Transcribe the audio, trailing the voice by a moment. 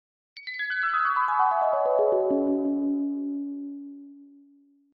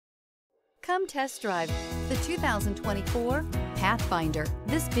Come test drive the 2024 Pathfinder.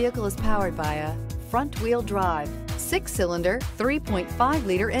 This vehicle is powered by a front-wheel drive, 6-cylinder,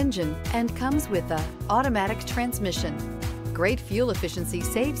 3.5-liter engine, and comes with a automatic transmission. Great fuel efficiency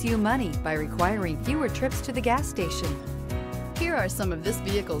saves you money by requiring fewer trips to the gas station. Here are some of this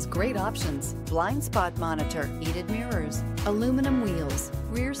vehicle's great options: blind spot monitor, heated mirrors, aluminum wheels,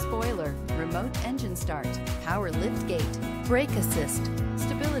 rear spoiler, remote engine start, power lift gate, brake assist,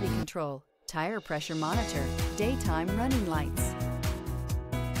 stability control, tire pressure monitor, daytime running lights.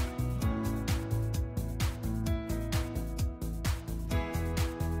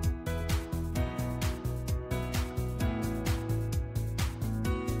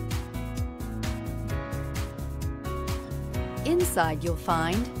 Inside you'll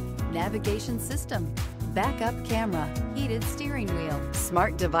find navigation system, backup camera, heated steering wheel,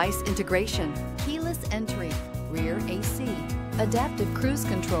 smart device integration, keyless entry, rear AC, adaptive cruise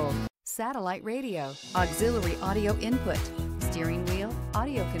control, satellite radio, auxiliary audio input, steering wheel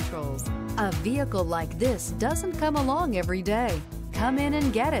audio controls. A vehicle like this doesn't come along every day. Come in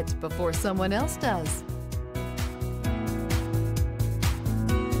and get it before someone else does.